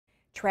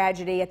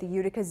Tragedy at the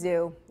Utica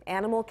Zoo.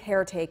 Animal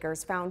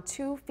caretakers found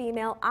two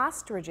female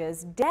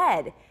ostriches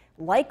dead,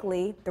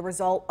 likely the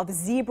result of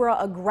zebra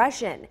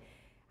aggression.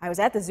 I was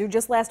at the zoo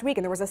just last week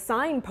and there was a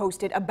sign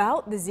posted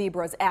about the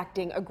zebras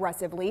acting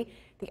aggressively.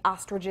 The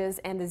ostriches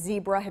and the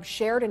zebra have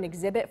shared an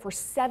exhibit for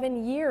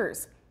 7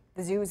 years.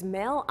 The zoo's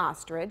male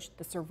ostrich,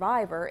 the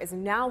survivor, is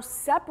now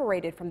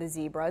separated from the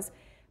zebras.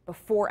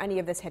 Before any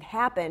of this had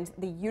happened,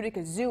 the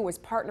Utica Zoo was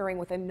partnering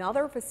with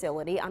another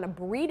facility on a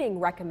breeding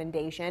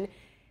recommendation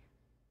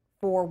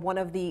for one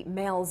of the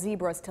male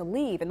zebras to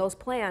leave, and those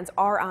plans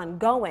are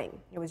ongoing.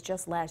 It was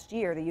just last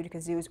year the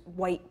Utica Zoo's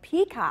white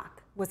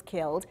peacock was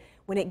killed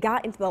when it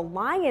got into the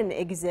lion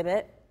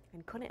exhibit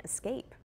and couldn't escape.